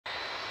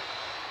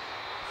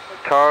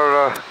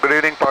Tower, good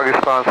evening,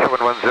 Pakistan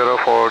 710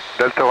 for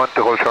Delta 1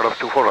 to hold short of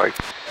 24 right.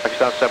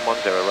 Pakistan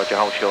 710, roger,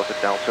 hold short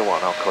at Delta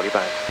 1, I'll call you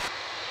back.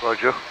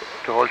 Roger,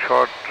 to hold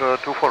short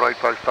 24 right,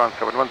 Pakistan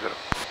 710.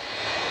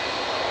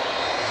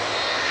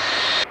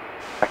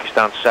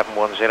 Pakistan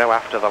 710,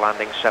 after the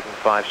landing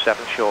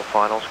 757, short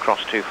finals, cross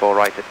 24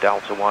 right at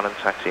Delta 1 and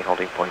taxi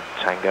holding point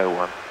Tango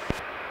 1.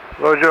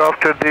 Roger,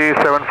 after the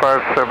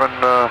 757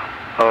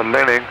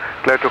 landing,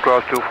 clear to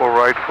cross 24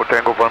 right for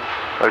Tango 1,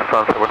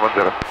 Pakistan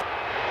 710.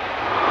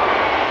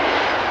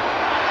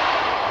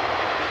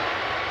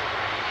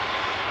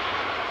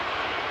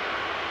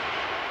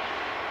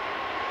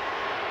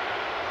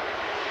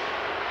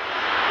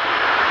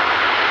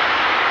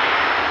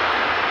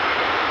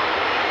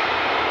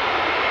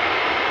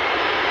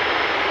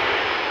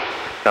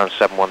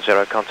 Pakistan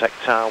 710, contact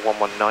tower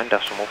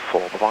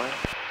 119.4, bye-bye.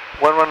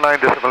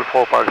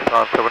 119.4,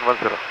 Pakistan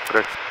 710,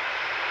 correct.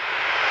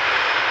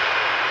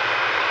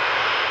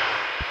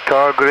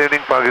 Tower, good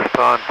evening,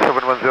 Pakistan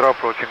 710,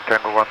 approaching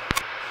Tango 1.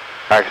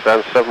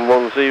 Pakistan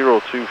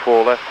 710,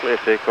 24 left, clear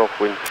takeoff,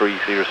 wind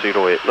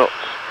 3008 knots.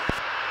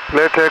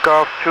 Clear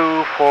takeoff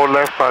 24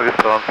 left,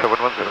 Pakistan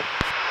 710.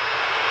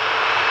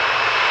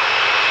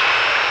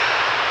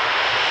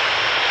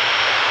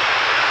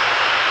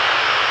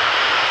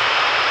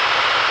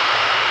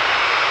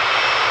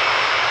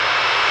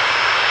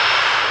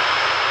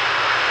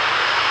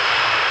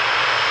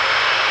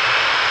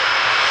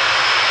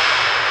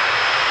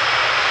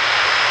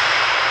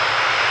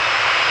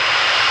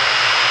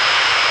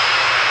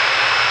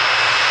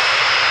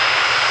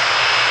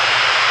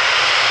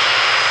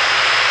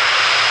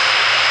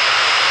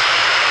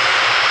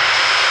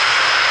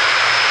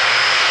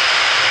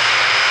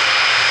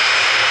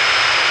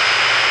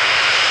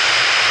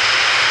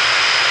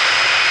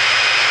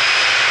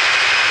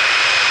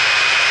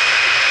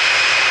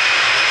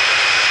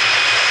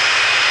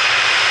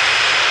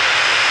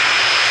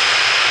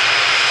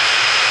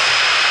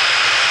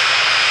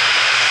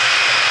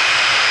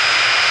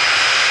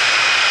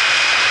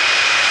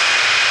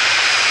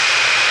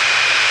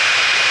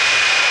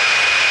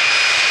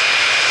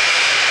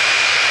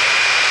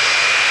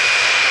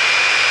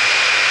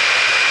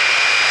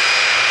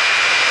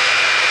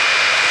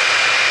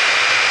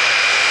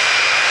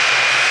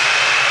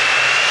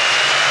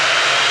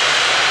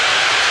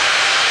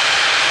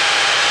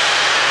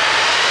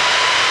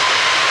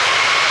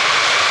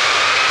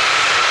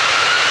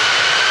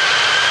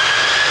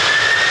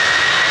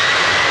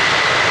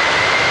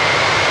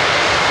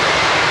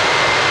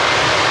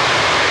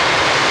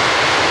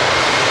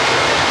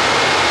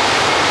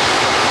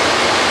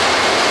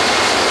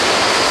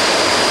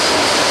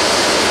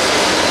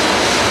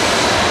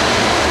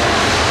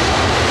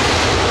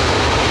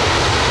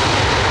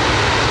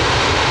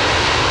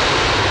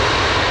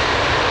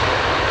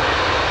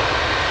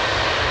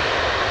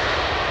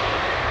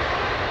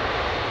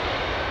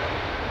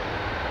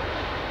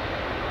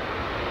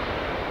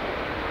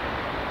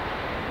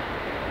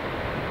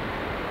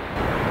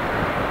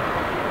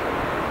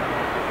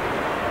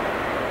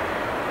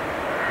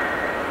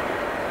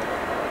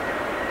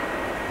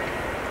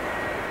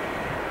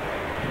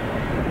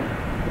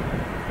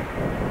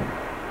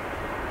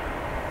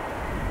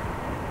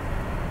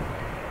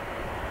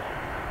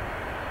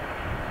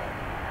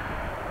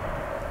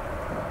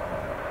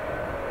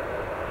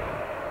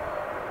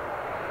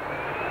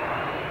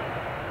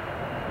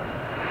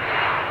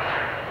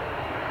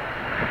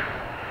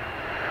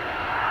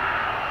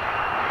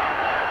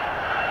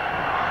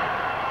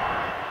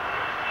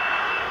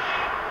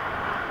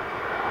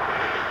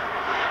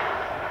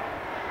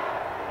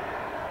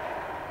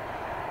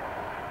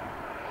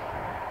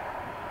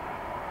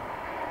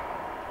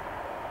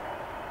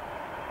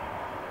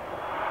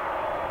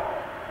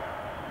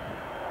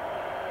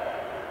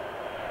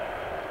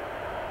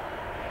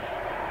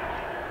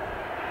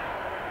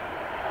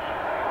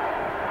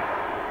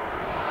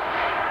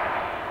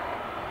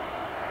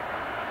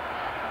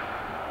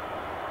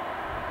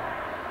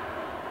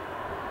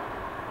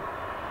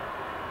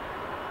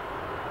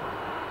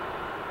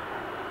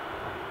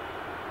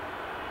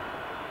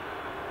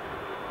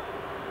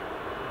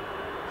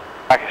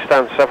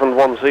 Pakistan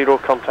 710,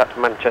 contact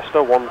Manchester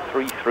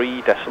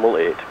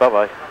 133.8,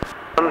 bye-bye.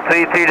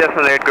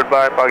 133.8,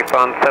 goodbye,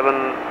 Pakistan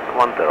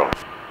 710.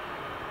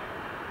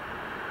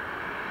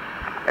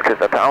 This is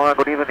the tower,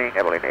 good evening,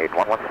 Evelyn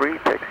 8113,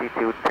 taxi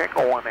to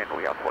Tango 1 and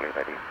we are fully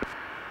ready.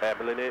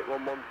 Evelyn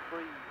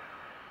 8113.